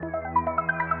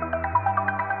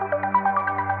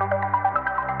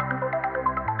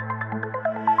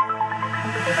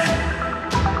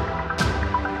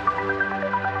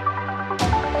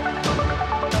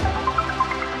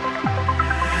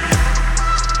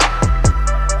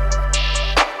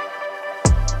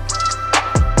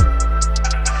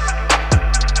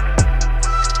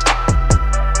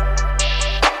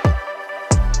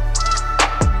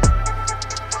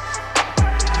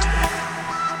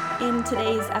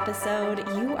episode,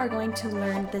 you are going to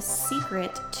learn the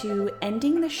secret to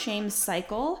ending the shame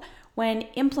cycle when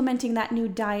implementing that new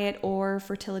diet or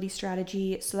fertility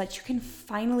strategy so that you can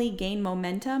finally gain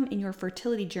momentum in your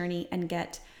fertility journey and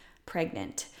get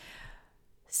pregnant.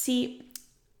 See,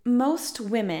 most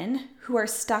women who are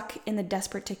stuck in the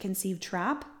desperate to conceive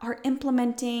trap are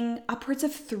implementing upwards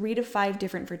of 3 to 5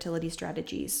 different fertility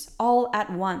strategies all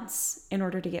at once in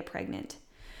order to get pregnant.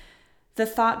 The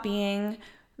thought being,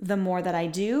 the more that I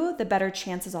do, the better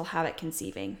chances I'll have at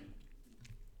conceiving.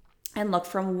 And look,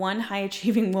 from one high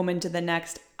achieving woman to the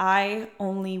next, I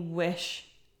only wish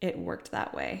it worked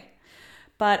that way.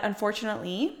 But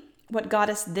unfortunately, what got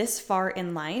us this far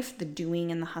in life, the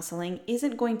doing and the hustling,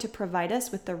 isn't going to provide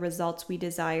us with the results we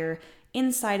desire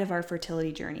inside of our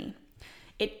fertility journey.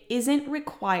 It isn't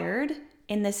required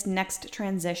in this next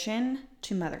transition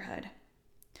to motherhood.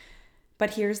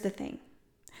 But here's the thing.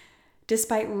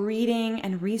 Despite reading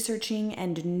and researching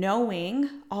and knowing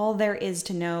all there is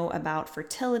to know about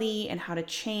fertility and how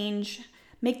to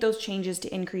make those changes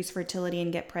to increase fertility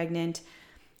and get pregnant,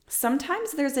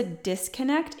 sometimes there's a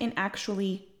disconnect in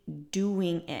actually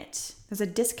doing it. There's a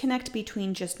disconnect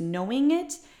between just knowing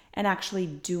it and actually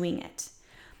doing it.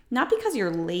 Not because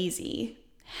you're lazy,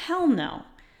 hell no,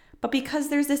 but because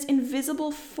there's this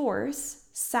invisible force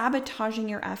sabotaging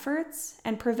your efforts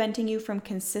and preventing you from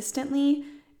consistently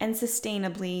and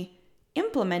sustainably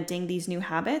implementing these new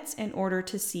habits in order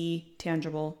to see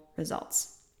tangible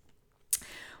results.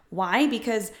 Why?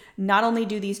 Because not only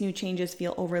do these new changes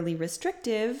feel overly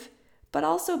restrictive, but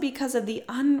also because of the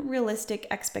unrealistic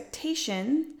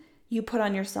expectation you put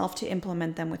on yourself to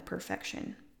implement them with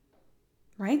perfection.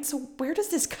 Right? So where does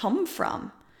this come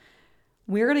from?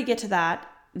 We're going to get to that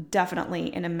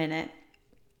definitely in a minute.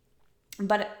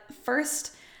 But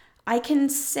first, I can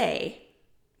say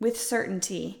with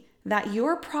certainty that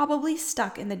you're probably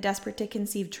stuck in the desperate to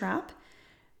conceive trap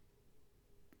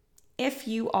if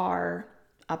you are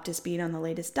up to speed on the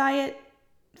latest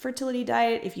fertility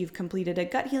diet, if you've completed a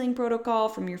gut healing protocol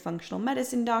from your functional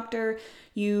medicine doctor,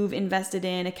 you've invested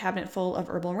in a cabinet full of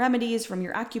herbal remedies from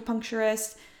your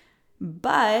acupuncturist,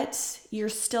 but you're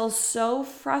still so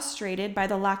frustrated by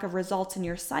the lack of results in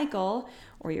your cycle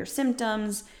or your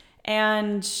symptoms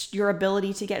and your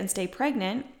ability to get and stay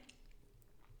pregnant.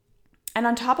 And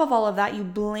on top of all of that, you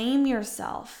blame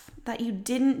yourself that you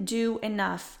didn't do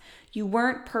enough, you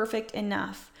weren't perfect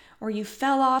enough, or you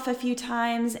fell off a few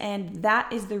times and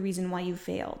that is the reason why you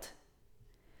failed.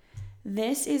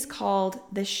 This is called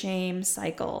the shame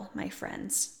cycle, my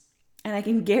friends. And I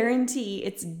can guarantee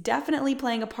it's definitely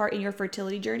playing a part in your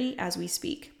fertility journey as we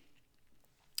speak.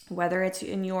 Whether it's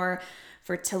in your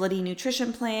fertility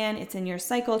nutrition plan, it's in your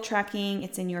cycle tracking,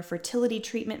 it's in your fertility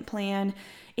treatment plan.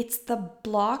 It's the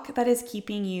block that is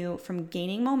keeping you from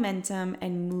gaining momentum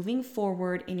and moving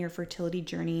forward in your fertility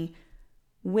journey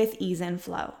with ease and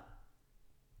flow.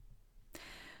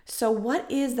 So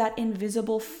what is that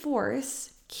invisible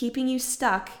force keeping you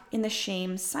stuck in the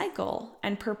shame cycle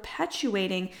and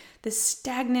perpetuating the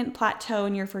stagnant plateau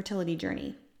in your fertility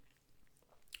journey?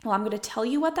 Well, I'm going to tell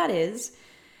you what that is,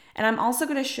 and I'm also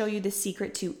going to show you the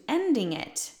secret to ending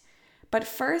it. But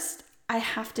first, I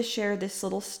have to share this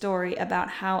little story about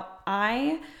how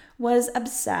I was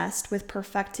obsessed with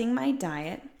perfecting my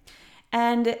diet.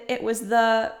 And it was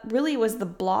the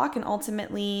block, and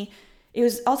it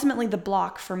was ultimately the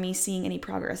block for me seeing any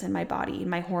progress in my body, in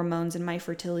my hormones, and my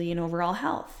fertility and overall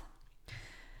health.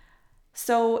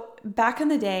 So back in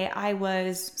the day,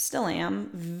 still am,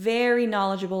 very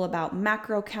knowledgeable about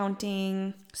macro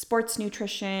counting, sports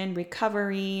nutrition,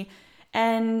 recovery,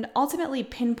 and ultimately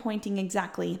pinpointing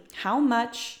exactly how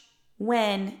much,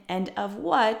 when, and of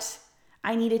what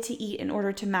I needed to eat in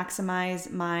order to maximize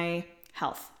my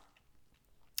health.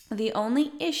 The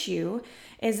only issue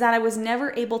is that I was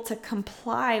never able to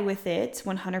comply with it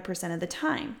 100% of the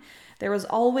time. There was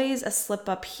always a slip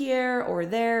up here or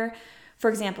there. For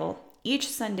example, each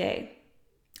Sunday,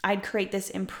 I'd create this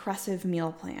impressive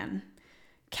meal plan,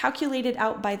 calculated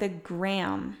out by the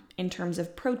gram in terms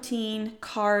of protein,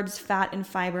 carbs, fat, and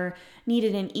fiber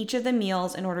needed in each of the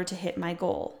meals in order to hit my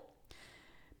goal.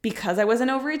 Because I was an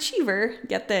overachiever,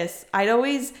 get this, I'd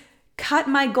always cut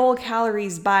my goal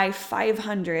calories by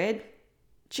 500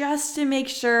 just to make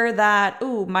sure that,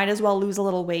 might as well lose a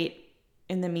little weight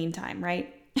in the meantime,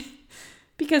 right?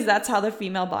 Because that's how the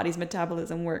female body's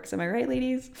metabolism works. Am I right,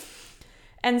 ladies?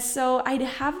 And so I'd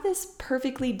have this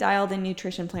perfectly dialed in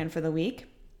nutrition plan for the week.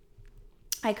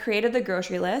 I created the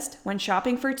grocery list, went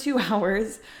shopping for 2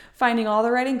 hours, finding all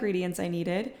the right ingredients I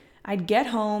needed. I'd get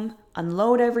home,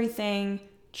 unload everything,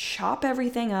 chop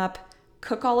everything up,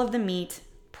 cook all of the meat,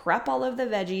 prep all of the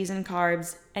veggies and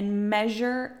carbs, and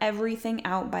measure everything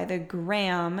out by the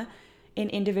gram in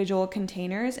individual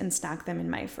containers and stack them in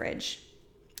my fridge.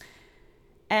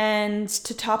 And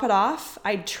to top it off,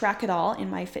 I'd track it all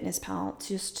in MyFitnessPal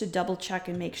just to double check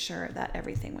and make sure that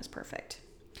everything was perfect.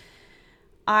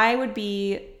 I would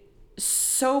be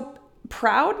so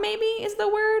proud, maybe is the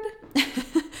word.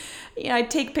 I'd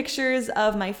take pictures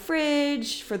of my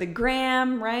fridge for the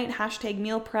gram, right? Hashtag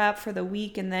meal prep for the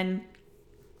week. And then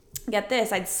get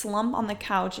this, I'd slump on the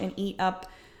couch and eat up,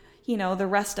 the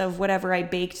rest of whatever I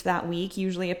baked that week,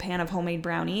 usually a pan of homemade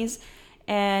brownies.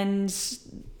 And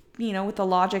with the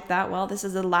logic that, well, this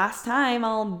is the last time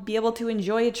I'll be able to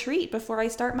enjoy a treat before I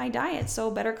start my diet, so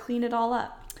better clean it all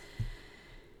up.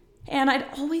 And I'd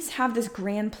always have this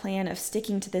grand plan of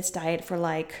sticking to this diet for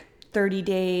like 30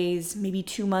 days, maybe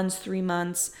 2 months, 3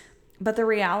 months. But the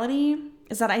reality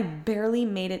is that I barely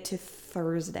made it to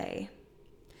Thursday.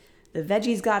 The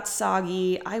veggies got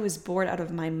soggy. I was bored out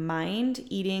of my mind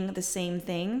eating the same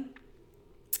thing.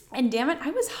 And damn it,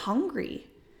 I was hungry.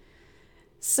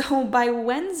 So by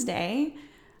Wednesday,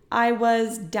 I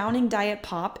was downing Diet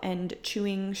Pop and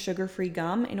chewing sugar-free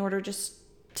gum in order just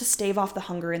to stave off the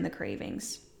hunger and the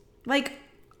cravings. Like,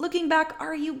 looking back,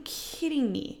 are you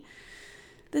kidding me?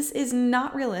 This is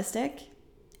not realistic,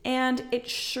 and it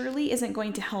surely isn't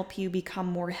going to help you become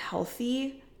more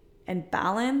healthy and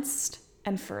balanced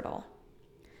and fertile.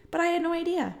 But I had no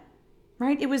idea,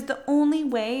 right? It was the only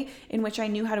way in which I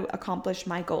knew how to accomplish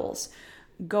my goals.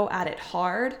 Go at it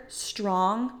hard,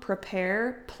 strong,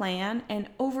 prepare, plan, and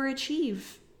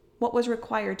overachieve what was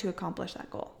required to accomplish that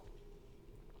goal.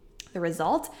 The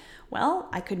result? Well,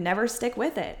 I could never stick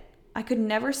with it. I could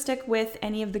never stick with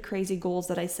any of the crazy goals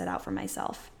that I set out for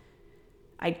myself.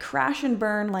 I'd crash and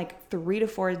burn like 3 to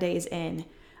 4 days in.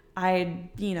 I'd,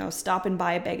 stop and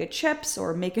buy a bag of chips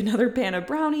or make another pan of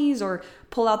brownies or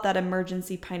pull out that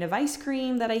emergency pint of ice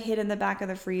cream that I hid in the back of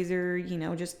the freezer,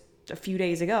 just a few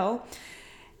days ago.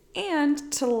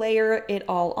 And to layer it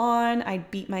all on,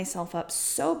 I'd beat myself up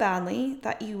so badly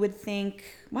that you would think,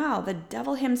 wow, the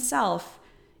devil himself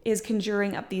is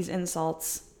conjuring up these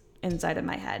insults inside of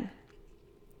my head.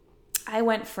 I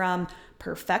went from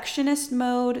perfectionist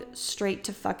mode straight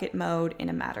to fuck it mode in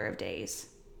a matter of days.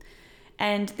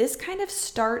 And this kind of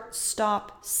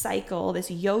start-stop cycle,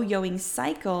 this yo-yoing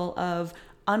cycle of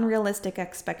unrealistic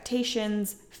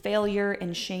expectations, failure,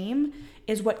 and shame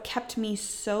is what kept me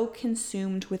so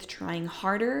consumed with trying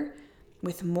harder,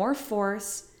 with more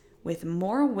force, with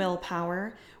more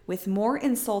willpower, with more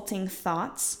insulting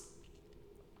thoughts,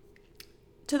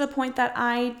 to the point that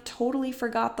I totally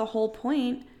forgot the whole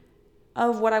point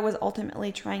of what I was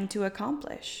ultimately trying to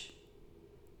accomplish,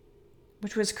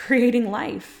 which was creating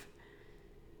life.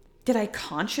 Did I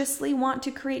consciously want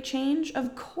to create change?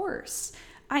 Of course.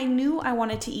 I knew I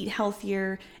wanted to eat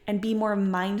healthier and be more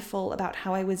mindful about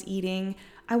how I was eating.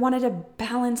 I wanted a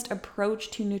balanced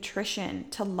approach to nutrition,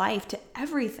 to life, to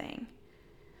everything.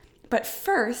 But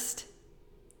first,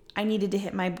 I needed to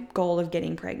hit my goal of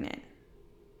getting pregnant.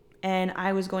 And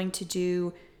I was going to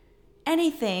do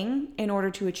anything in order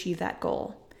to achieve that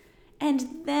goal.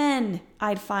 And then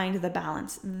I'd find the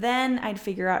balance. Then I'd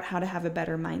figure out how to have a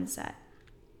better mindset.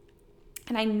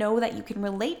 And I know that you can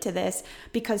relate to this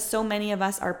because so many of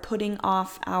us are putting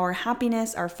off our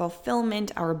happiness, our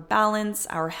fulfillment, our balance,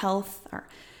 our health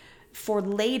for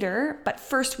later. But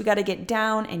first we got to get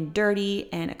down and dirty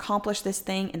and accomplish this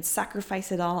thing and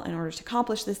sacrifice it all in order to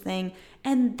accomplish this thing.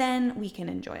 And then we can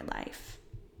enjoy life.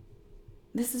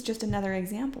 This is just another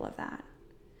example of that.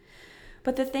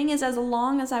 But the thing is, as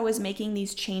long as I was making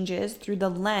these changes through the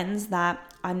lens that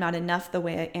I'm not enough the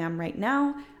way I am right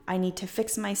now, I need to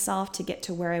fix myself to get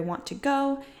to where I want to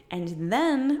go, and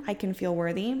then I can feel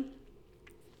worthy,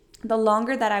 the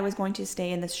longer that I was going to stay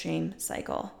in this shame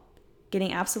cycle,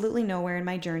 getting absolutely nowhere in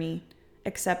my journey,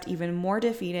 except even more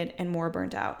defeated and more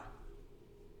burnt out.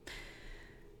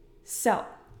 So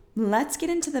let's get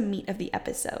into the meat of the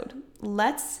episode.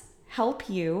 Let's help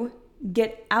you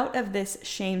get out of this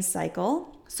shame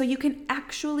cycle so you can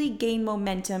actually gain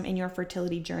momentum in your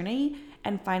fertility journey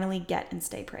and finally get and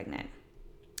stay pregnant.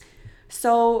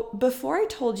 So before I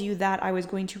told you that I was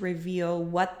going to reveal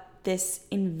what this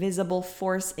invisible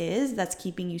force is that's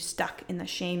keeping you stuck in the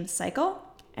shame cycle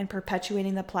and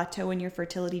perpetuating the plateau in your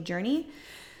fertility journey.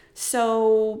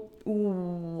 So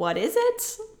what is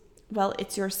it? Well,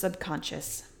 it's your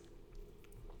subconscious.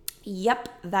 Yep,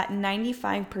 that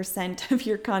 95% of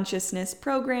your consciousness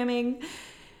programming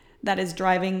that is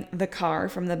driving the car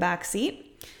from the back seat.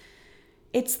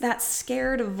 It's that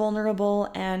scared,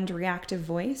 vulnerable, and reactive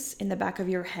voice in the back of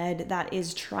your head that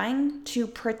is trying to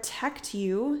protect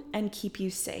you and keep you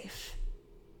safe.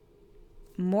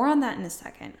 More on that in a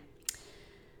second.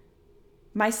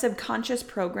 My subconscious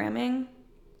programming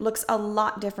looks a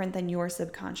lot different than your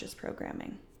subconscious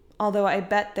programming. Although I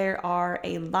bet there are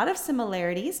a lot of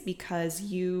similarities because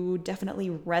you definitely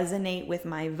resonate with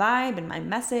my vibe and my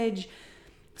message.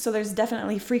 So there's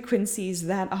definitely frequencies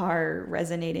that are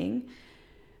resonating,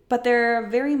 but they're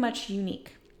very much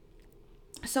unique.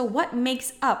 So what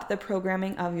makes up the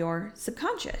programming of your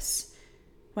subconscious?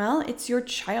 Well, it's your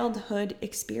childhood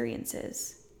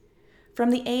experiences. From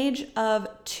the age of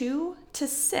 2 to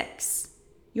 6,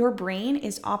 your brain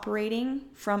is operating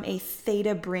from a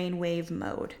theta brainwave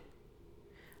mode.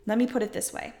 Let me put it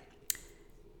this way.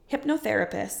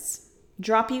 Hypnotherapists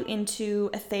drop you into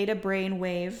a theta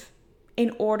brainwave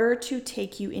in order to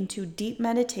take you into deep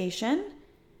meditation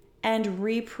and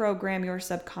reprogram your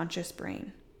subconscious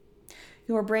brain.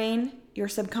 Your brain, your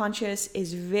subconscious,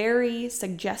 is very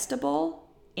suggestible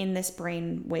in this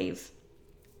brain wave.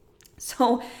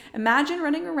 So imagine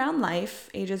running around life,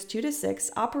 ages 2 to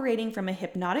 6, operating from a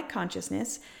hypnotic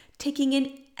consciousness, taking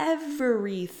in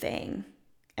everything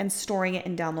and storing it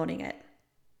and downloading it.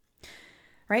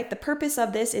 Right? The purpose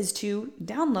of this is to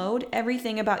download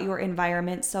everything about your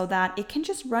environment so that it can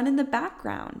just run in the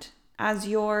background as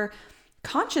your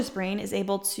conscious brain is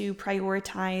able to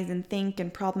prioritize and think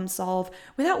and problem solve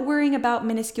without worrying about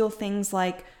minuscule things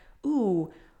like,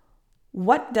 ooh,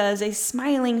 what does a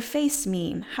smiling face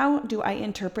mean? How do I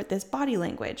interpret this body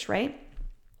language, right?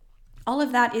 All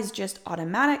of that is just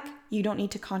automatic. You don't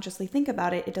need to consciously think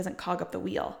about it. It doesn't cog up the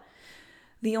wheel.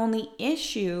 The only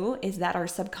issue is that our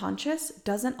subconscious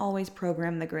doesn't always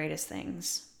program the greatest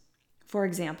things. For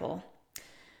example,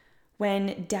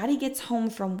 when daddy gets home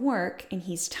from work and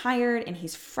he's tired and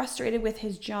he's frustrated with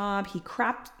his job, he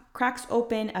cracks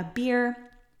open a beer,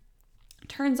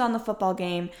 turns on the football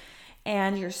game,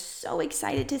 and you're so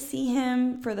excited to see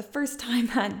him for the first time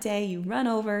that day. You run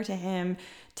over to him,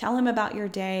 tell him about your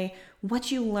day,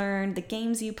 what you learned, the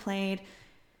games you played,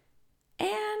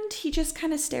 and he just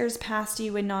kind of stares past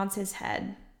you and nods his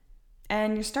head.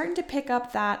 And you're starting to pick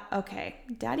up that, okay,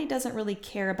 daddy doesn't really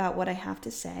care about what I have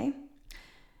to say.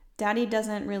 Daddy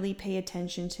doesn't really pay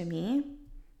attention to me.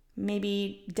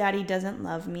 Maybe daddy doesn't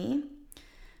love me.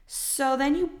 So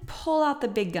then you pull out the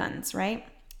big guns, right?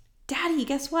 Daddy,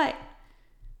 guess what?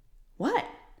 What?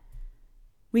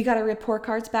 We got our report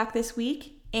cards back this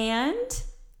week and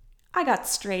I got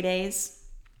straight A's.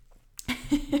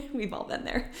 We've all been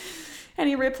there. And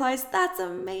he replies, that's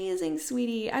amazing,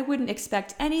 sweetie. I wouldn't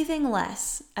expect anything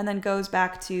less. And then goes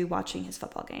back to watching his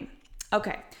football game.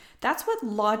 Okay, that's what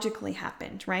logically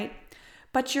happened, right?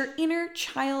 But your inner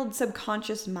child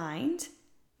subconscious mind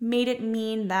made it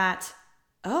mean that,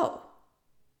 oh,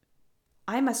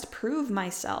 I must prove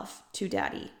myself to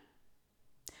daddy.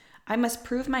 I must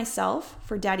prove myself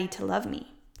for daddy to love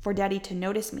me, for daddy to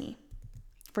notice me,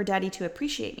 for daddy to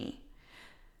appreciate me.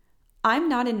 I'm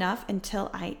not enough until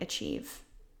I achieve.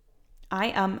 I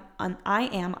am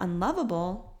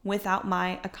unlovable without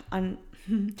my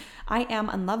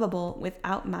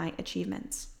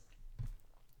achievements.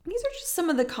 These are just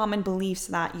some of the common beliefs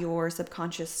that your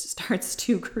subconscious starts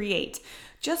to create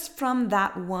just from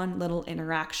that one little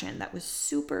interaction that was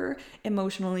super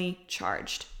emotionally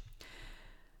charged.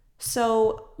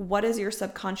 So what does your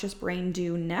subconscious brain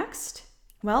do next?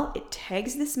 Well, it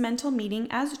tags this mental meeting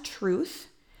as truth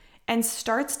and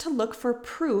starts to look for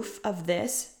proof of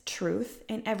this truth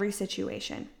in every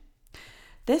situation.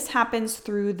 This happens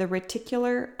through the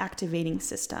reticular activating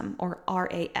system, or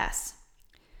RAS.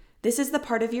 This is the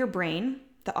part of your brain,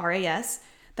 the RAS,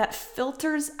 that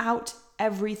filters out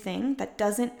everything that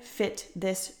doesn't fit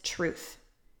this truth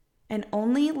and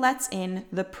only lets in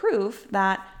the proof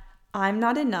that I'm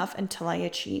not enough until I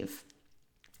achieve.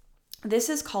 This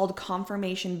is called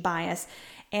confirmation bias,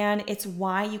 and it's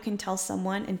why you can tell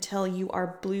someone until you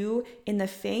are blue in the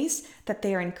face that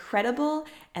they are incredible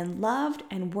and loved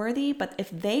and worthy, but if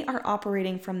they are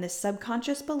operating from this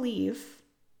subconscious belief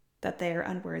that they are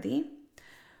unworthy,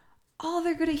 all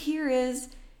they're going to hear is,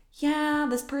 yeah,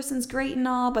 this person's great and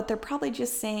all, but they're probably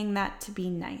just saying that to be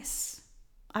nice.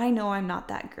 I know I'm not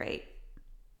that great.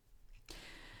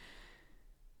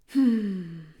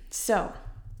 So,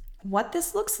 what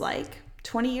this looks like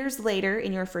 20 years later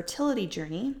in your fertility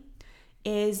journey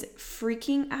is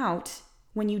freaking out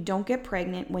when you don't get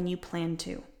pregnant when you plan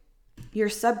to. Your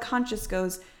subconscious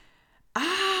goes,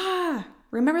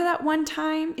 remember that one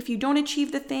time if you don't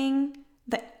achieve the thing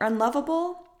that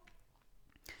unlovable?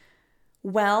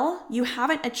 Well, you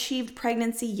haven't achieved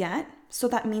pregnancy yet, so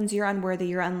that means you're unworthy,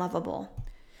 you're unlovable.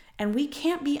 And we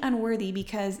can't be unworthy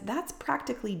because that's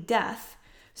practically death.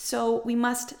 So we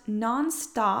must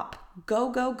nonstop Go,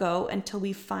 go, go until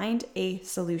we find a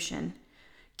solution.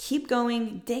 Keep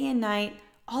going day and night.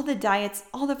 All the diets,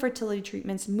 all the fertility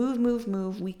treatments, move, move,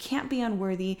 move. We can't be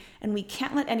unworthy, and we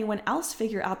can't let anyone else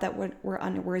figure out that we're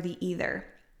unworthy either.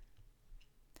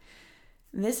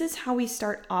 This is how we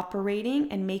start operating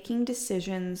and making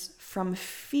decisions from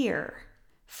fear,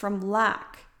 from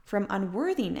lack, from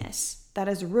unworthiness that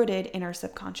is rooted in our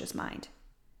subconscious mind.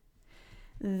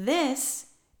 This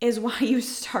is why you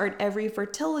start every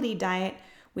fertility diet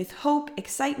with hope,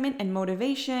 excitement, and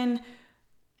motivation,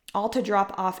 all to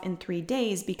drop off in 3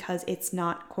 days because it's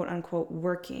not quote unquote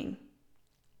working.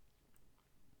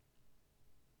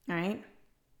 All right?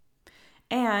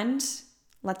 And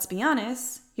let's be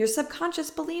honest, your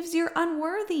subconscious believes you're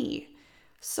unworthy.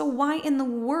 So why in the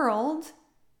world,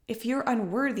 if you're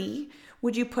unworthy,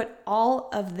 would you put all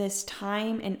of this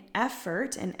time and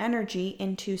effort and energy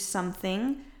into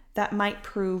something that might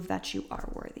prove that you are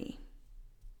worthy?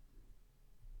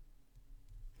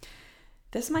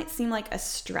 This might seem like a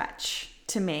stretch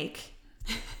to make.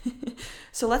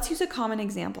 So let's use a common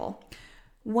example.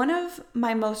 One of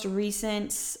my most recent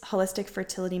holistic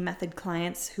fertility method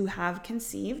clients who have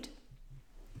conceived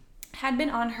had been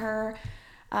on her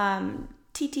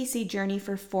TTC journey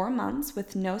for 4 months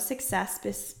with no success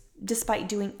despite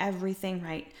doing everything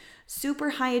right.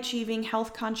 Super high achieving,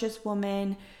 health conscious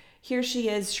woman. Here she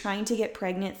is trying to get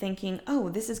pregnant thinking, oh,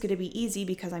 this is going to be easy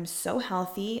because I'm so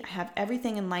healthy. I have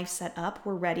everything in life set up.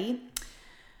 We're ready.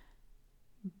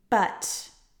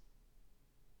 But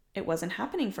it wasn't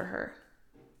happening for her.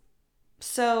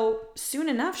 So soon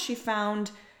enough, she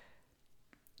found,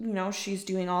 she's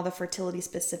doing all the fertility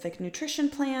specific nutrition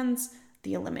plans,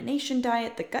 the elimination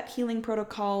diet, the gut healing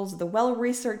protocols, the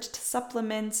well-researched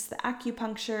supplements, the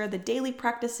acupuncture, the daily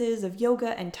practices of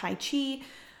yoga and Tai Chi.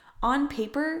 On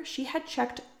paper, she had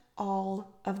checked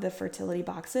all of the fertility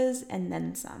boxes and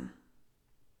then some.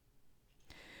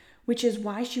 Which is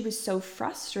why she was so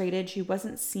frustrated she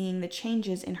wasn't seeing the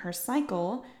changes in her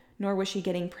cycle, nor was she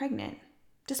getting pregnant,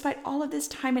 despite all of this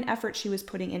time and effort she was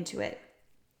putting into it.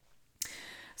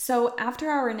 So after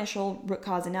our initial root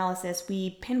cause analysis,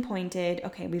 we pinpointed,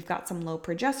 okay, we've got some low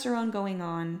progesterone going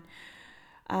on,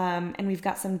 and we've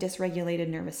got some dysregulated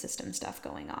nervous system stuff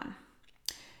going on.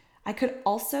 I could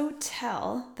also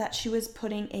tell that she was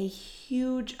putting a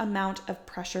huge amount of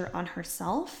pressure on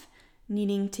herself,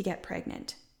 needing to get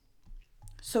pregnant.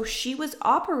 So she was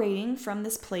operating from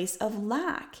this place of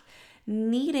lack,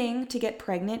 needing to get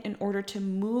pregnant in order to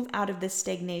move out of this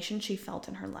stagnation she felt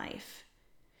in her life.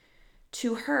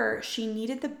 To her, she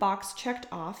needed the box checked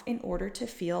off in order to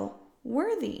feel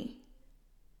worthy.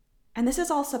 And this is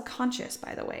all subconscious,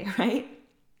 by the way, right?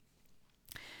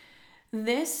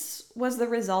 This was the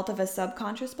result of a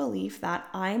subconscious belief that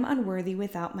I'm unworthy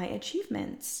without my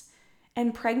achievements.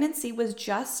 And pregnancy was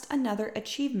just another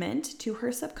achievement to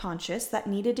her subconscious that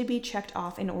needed to be checked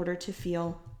off in order to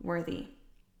feel worthy.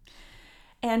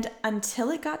 And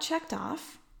until it got checked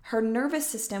off, her nervous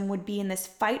system would be in this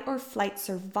fight or flight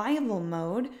survival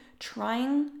mode,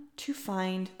 trying to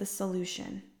find the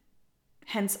solution.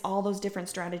 Hence all those different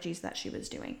strategies that she was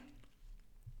doing.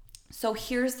 So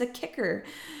here's the kicker.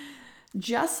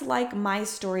 Just like my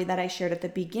story that I shared at the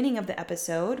beginning of the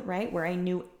episode, right, where I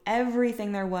knew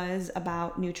everything there was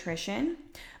about nutrition,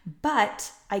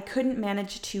 but I couldn't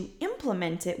manage to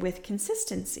implement it with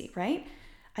consistency, right?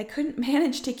 I couldn't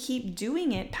manage to keep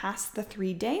doing it past the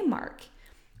 3-day mark.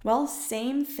 Well,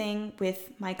 same thing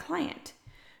with my client.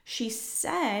 She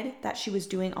said that she was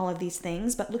doing all of these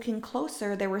things, but looking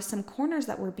closer, there were some corners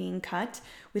that were being cut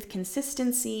with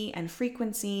consistency and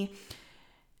frequency,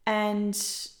 and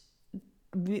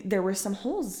there were some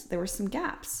holes, there were some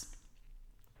gaps.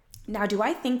 Now, do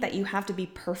I think that you have to be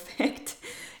perfect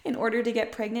in order to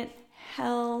get pregnant?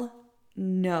 Hell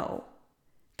no.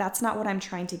 That's not what I'm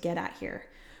trying to get at here.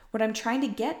 What I'm trying to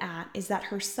get at is that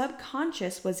her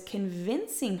subconscious was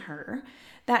convincing her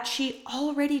that she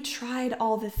already tried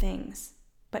all the things,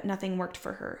 but nothing worked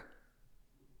for her.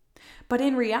 But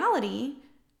in reality,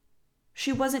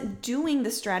 she wasn't doing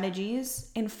the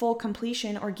strategies in full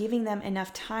completion or giving them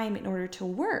enough time in order to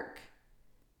work.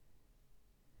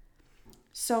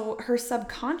 So her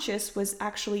subconscious was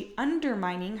actually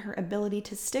undermining her ability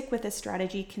to stick with a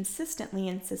strategy consistently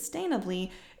and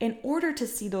sustainably in order to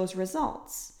see those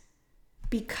results,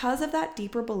 because of that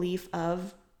deeper belief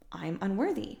of I'm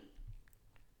unworthy.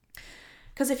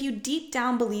 Because if you deep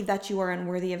down believe that you are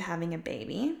unworthy of having a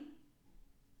baby,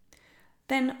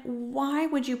 then why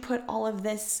would you put all of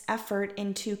this effort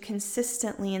into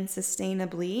consistently and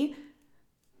sustainably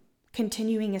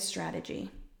continuing a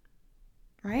strategy,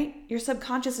 right? Your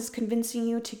subconscious is convincing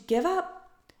you to give up.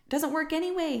 It doesn't work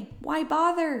anyway. Why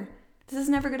bother? This is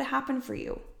never going to happen for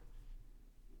you.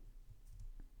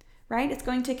 Right? It's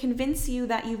going to convince you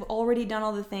that you've already done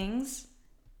all the things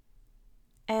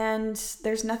and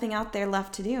there's nothing out there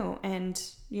left to do and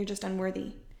you're just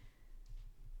unworthy.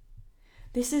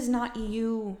 This is not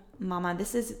you, mama.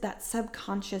 This is that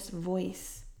subconscious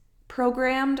voice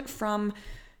programmed from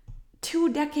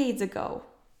 2 decades ago,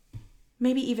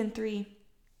 maybe even 3.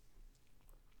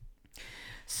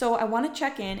 So I want to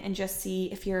check in and just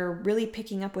see if you're really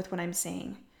picking up with what I'm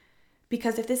saying.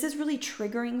 Because if this is really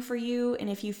triggering for you and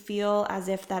if you feel as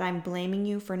if that I'm blaming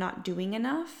you for not doing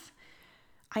enough,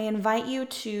 I invite you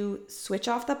to switch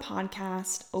off the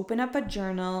podcast, open up a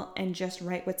journal, and just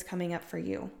write what's coming up for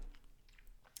you.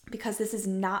 Because this is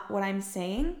not what I'm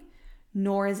saying,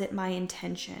 nor is it my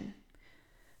intention.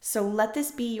 So let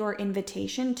this be your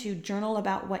invitation to journal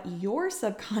about what your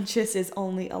subconscious is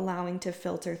only allowing to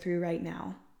filter through right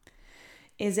now.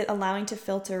 Is it allowing to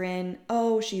filter in,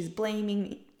 oh, she's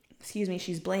blaming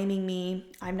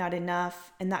me, I'm not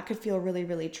enough, and that could feel really,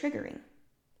 really triggering,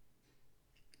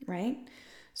 right?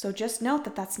 So just note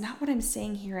that that's not what I'm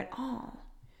saying here at all.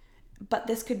 But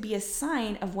this could be a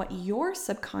sign of what your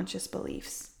subconscious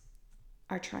beliefs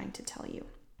are trying to tell you.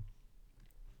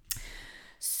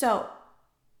 So,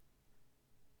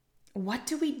 what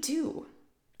do we do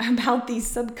about these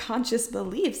subconscious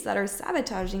beliefs that are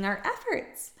sabotaging our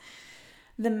efforts?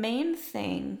 The main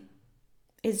thing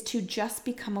is to just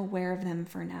become aware of them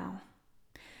for now.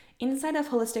 Inside of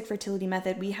Holistic Fertility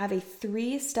Method, we have a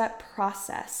 3-step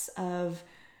process of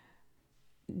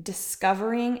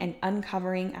discovering and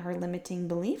uncovering our limiting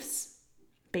beliefs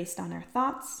based on our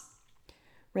thoughts,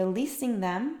 releasing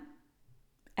them,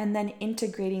 and then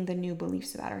integrating the new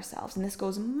beliefs about ourselves. And this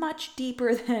goes much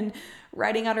deeper than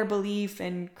writing out our belief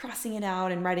and crossing it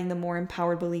out and writing the more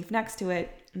empowered belief next to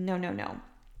it. No.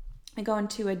 I go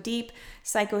into a deep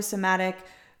psychosomatic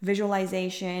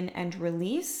visualization and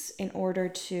release in order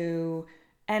to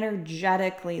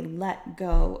energetically let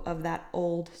go of that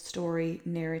old story,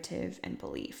 narrative, and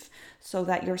belief so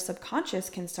that your subconscious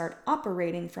can start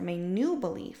operating from a new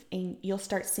belief and you'll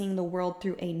start seeing the world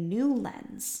through a new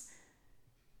lens.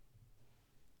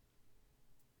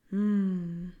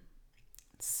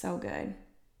 It's so good.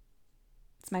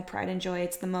 It's my pride and joy.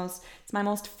 It's my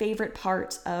most favorite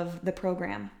part of the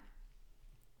program.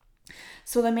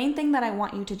 So the main thing that I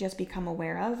want you to just become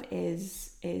aware of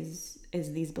is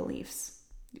these beliefs.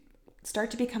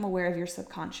 Start to become aware of your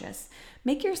subconscious.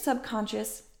 Make your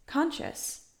subconscious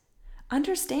conscious.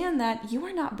 Understand that you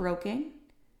are not broken.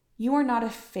 You are not a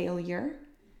failure.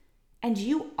 And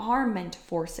you are meant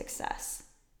for success.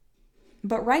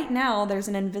 But right now, there's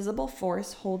an invisible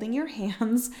force holding your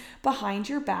hands behind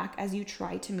your back as you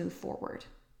try to move forward.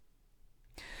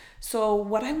 So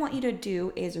what I want you to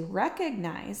do is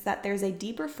recognize that there's a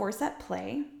deeper force at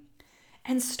play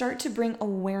and start to bring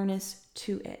awareness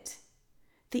to it.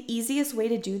 The easiest way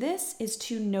to do this is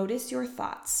to notice your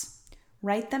thoughts.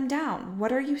 Write them down.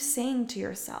 What are you saying to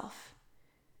yourself?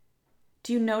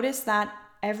 Do you notice that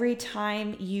every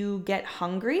time you get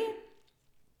hungry,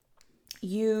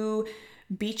 you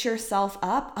beat yourself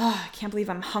up? Oh, I can't believe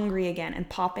I'm hungry again, and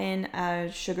pop in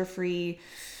a sugar-free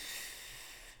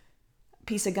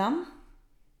piece of gum?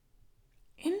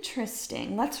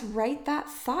 Interesting. Let's write that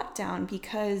thought down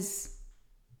because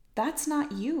that's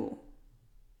not you.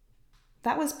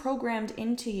 That was programmed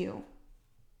into you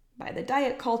by the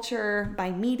diet culture,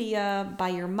 by media, by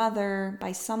your mother,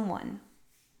 by someone.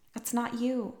 That's not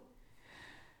you.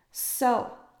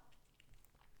 So,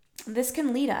 this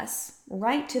can lead us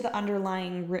right to the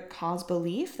underlying root cause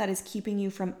belief that is keeping you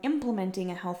from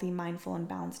implementing a healthy, mindful, and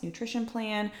balanced nutrition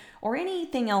plan or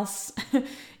anything else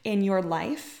in your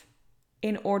life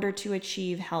in order to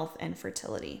achieve health and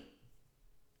fertility.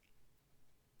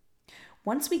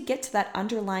 Once we get to that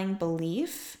underlying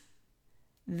belief,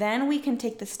 then we can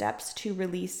take the steps to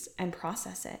release and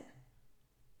process it.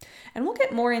 And we'll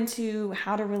get more into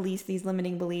how to release these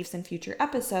limiting beliefs in future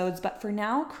episodes, but for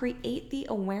now, create the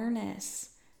awareness.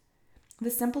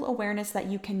 The simple awareness that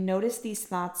you can notice these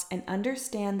thoughts and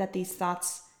understand that these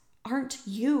thoughts aren't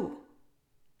you.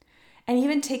 And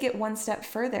even take it one step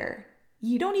further.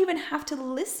 You don't even have to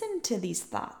listen to these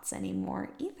thoughts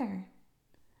anymore either.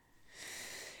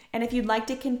 And if you'd like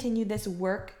to continue this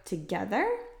work together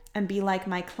and be like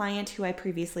my client who I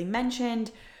previously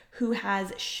mentioned, who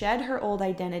has shed her old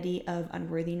identity of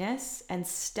unworthiness and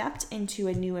stepped into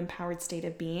a new empowered state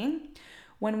of being,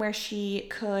 one where she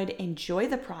could enjoy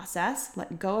the process,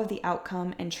 let go of the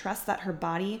outcome, and trust that her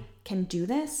body can do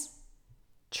this,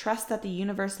 trust that the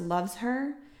universe loves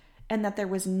her, and that there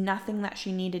was nothing that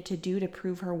she needed to do to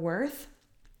prove her worth,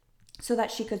 so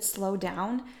that she could slow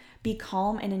down, be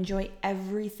calm and enjoy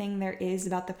everything there is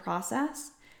about the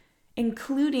process,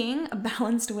 including a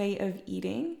balanced way of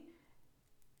eating,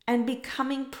 and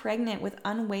becoming pregnant with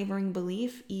unwavering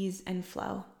belief, ease, and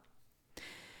flow.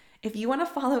 If you want to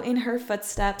follow in her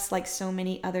footsteps like so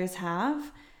many others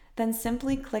have, then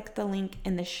simply click the link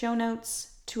in the show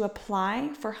notes to apply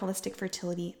for Holistic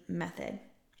Fertility Method.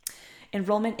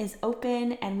 Enrollment is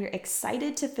open and we're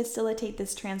excited to facilitate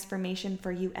this transformation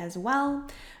for you as well.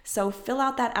 So fill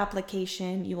out that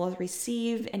application. You will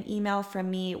receive an email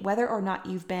from me whether or not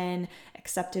you've been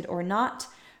accepted or not.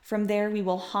 From there, we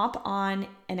will hop on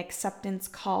an acceptance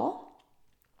call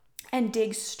and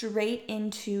dig straight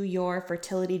into your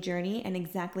fertility journey and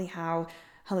exactly how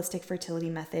Holistic Fertility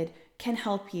Method can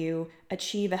help you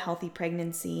achieve a healthy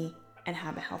pregnancy and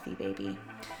have a healthy baby.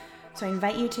 So I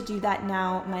invite you to do that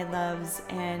now, my loves,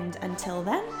 and until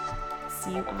then,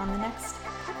 see you on the next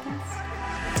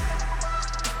podcast.